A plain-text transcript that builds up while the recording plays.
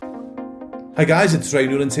Hi guys, it's Ray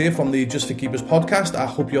Newland here from the Just for Keepers podcast. I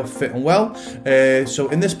hope you're fit and well. So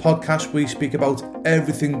in this podcast we speak about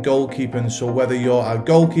everything goalkeeping. So whether you're a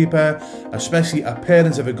goalkeeper, especially a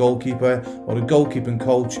parent of a goalkeeper or a goalkeeping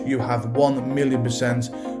coach, you have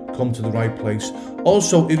 1,000,000% come to the right place.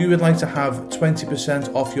 Also, if you would like to have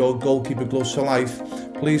 20% off your goalkeeper gloves for life,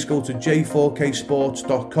 please go to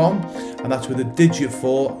j4ksports.com, and that's with a digit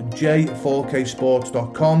 4,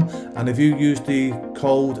 j4ksports.com, and if you use the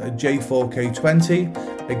code J4K20,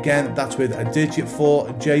 again that's with a digit 4,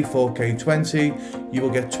 J4K20, you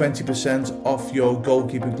will get 20% off your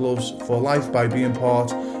goalkeeping gloves for life by being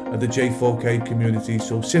part of the J4K community.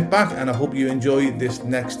 So sit back and I hope you enjoy this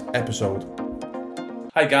next episode.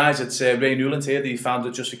 Hi guys, it's Ray Newland here, the founder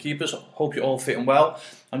of Just for Keepers. Hope you're all fitting well.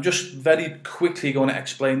 I'm just very quickly going to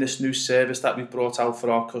explain this new service that we've brought out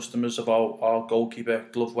for our customers of our goalkeeper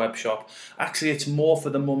glove web shop. Actually, it's more for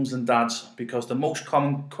the mums and dads, because the most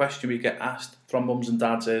common question we get asked from mums and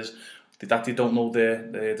dads is that they don't know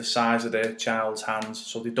the size of their child's hands,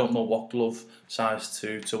 so they don't know what glove size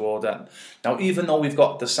to order. Now, even though we've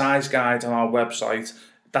got the size guide on our website,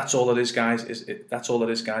 that's all it is, guys. That's all it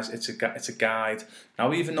is, guys. It's a guide.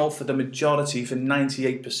 Now, even though for the majority, for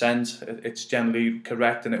 98%, it's generally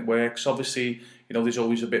correct and it works. Obviously, you know, there's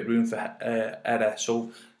always a bit room for error.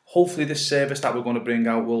 So hopefully, this service that we're going to bring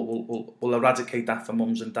out will eradicate that for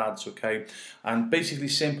mums and dads. Okay, and basically,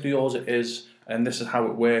 simply all it is, and this is how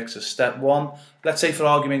it works. Is step one. Let's say, for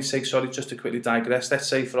argument's sake, sorry, just to quickly digress. Let's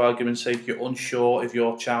say, for argument's sake, you're unsure if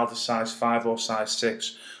your child is size 5 or size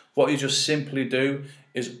 6. What you just simply do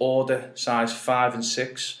is order size 5 and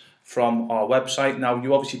 6 from our website. Now,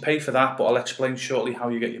 you obviously pay for that, but I'll explain shortly how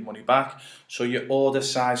you get your money back. So you order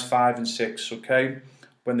size 5 and 6, okay?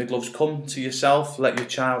 When the gloves come to yourself, let your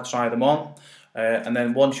child try them on. And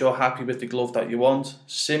then once you're happy with the glove that you want,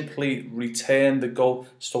 simply return the glove.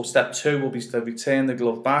 So step 2 will be to return the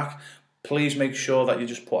glove back. Please make sure that you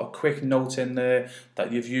just put a quick note in there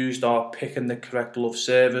that you've used our pick and the correct glove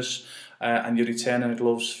service. And you're returning the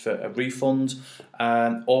gloves for a refund.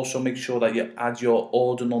 And also make sure that you add your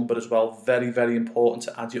order number as well. Very, very important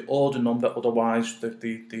to add your order number, otherwise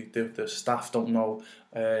the staff don't know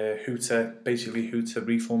who to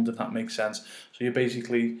refund, if that makes sense. So you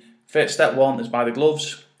basically, first step 1 is buy the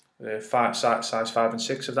gloves, size 5 and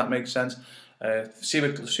 6, if that makes sense. See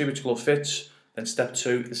which glove fits. Then step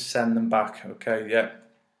 2 is send them back. Okay, yeah.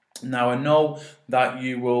 Now, I know that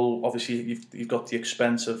you will, obviously, you've got the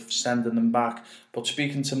expense of sending them back, but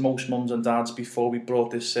speaking to most mums and dads before we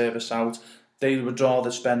brought this service out, they would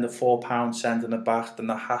rather spend the £4 sending it back than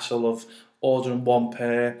the hassle of ordering one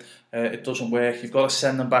pair. It doesn't work. You've got to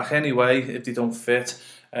send them back anyway if they don't fit.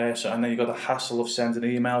 And then you've got the hassle of sending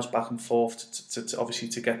emails back and forth to obviously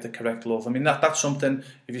to get the correct glove. I mean, that's something,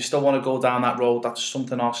 if you still want to go down that road, that's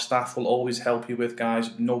something our staff will always help you with,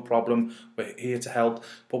 guys. No problem. We're here to help.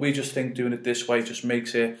 But we just think doing it this way just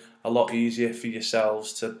makes it a lot easier for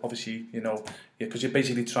yourselves to obviously, you know, because you're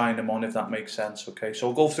basically trying them on, if that makes sense. Okay, so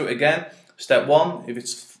we'll go through it again. Step 1, if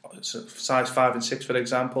it's size 5 and 6, for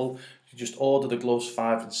example, you just order the gloves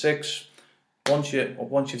 5 and 6. Once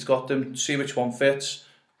you've got them, see which one fits.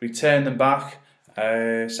 Return them back,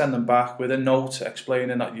 send them back with a note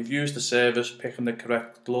explaining that you've used the service, picking the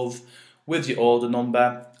correct glove with your order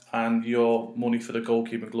number, and your money for the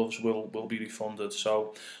goalkeeping gloves will be refunded.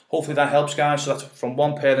 So hopefully that helps, guys. So that's from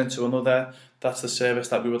one parent to another. That's the service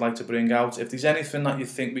that we would like to bring out. If there's anything that you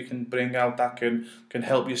think we can bring out that can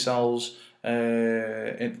help yourselves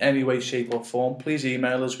in any way, shape or form, please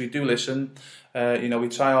email us. We do listen. You know, we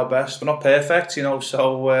try our best. We're not perfect, you know,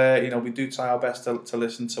 so you know, we do try our best to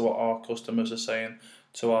listen to what our customers are saying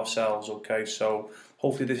to ourselves. Okay, so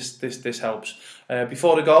hopefully this helps.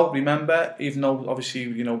 Before I go, remember, even though obviously,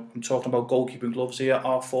 you know, I'm talking about goalkeeping gloves here,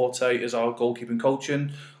 our forte is our goalkeeping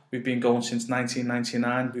coaching. We've been going since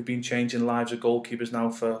 1999. We've been changing lives of goalkeepers now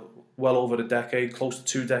for well over a decade, close to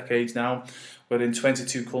 2 decades now. We're in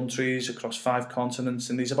 22 countries across 5 continents,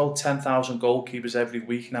 and there's about 10,000 goalkeepers every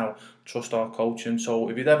week now trust our coaching. So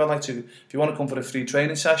if you want to come for a free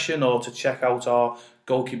training session or to check out our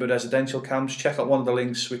goalkeeper residential camps, check out one of the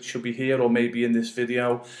links which should be here or maybe in this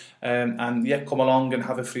video. And yeah, come along and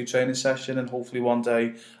have a free training session, and hopefully one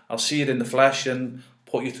day I'll see it in the flesh and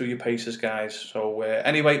put you through your paces, guys. So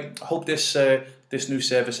anyway, I hope this new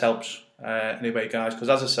service helps. Anyway, guys, because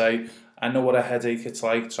as I say, I know what a headache it's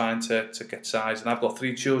like trying to get size, and I've got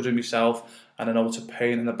 3 children myself, and I know it's a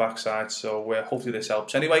pain in the backside. So hopefully this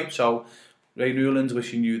helps. Anyway, so Ray Newland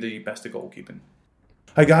wishing you the best of goalkeeping.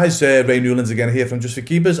 Hi guys, Ray Newlands again here from Just for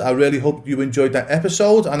Keepers. I really hope you enjoyed that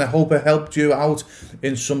episode, and I hope it helped you out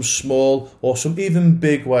in some small or some even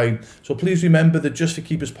big way. So please remember that Just for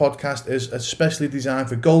Keepers podcast is especially designed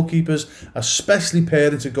for goalkeepers, especially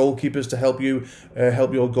parents of goalkeepers, to help you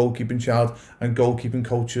help your goalkeeping child and goalkeeping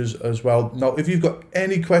coaches as well. Now, if you've got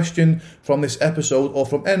any question from this episode or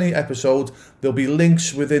from any episode, there'll be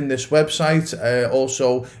links within this website.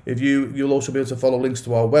 Also, you'll also be able to follow links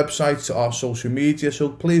to our website, to our social media. So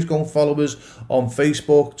please go and follow us on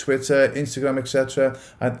Facebook, Twitter, Instagram, etc.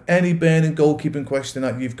 And any burning goalkeeping question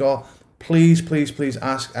that you've got, please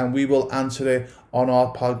ask, and we will answer it on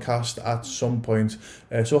our podcast at some point.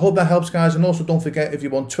 So I hope that helps, guys. And also, don't forget, if you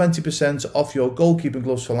want 20% off your goalkeeping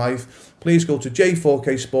gloves for life, please go to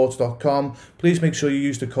j4ksports.com. Please make sure you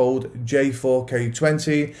use the code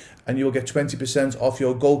J4K20, and you will get 20% off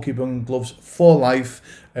your goalkeeping gloves for life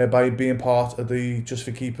by being part of the Just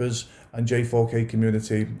for Keepers and J4K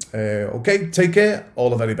community. Okay, take care. All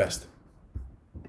the very best.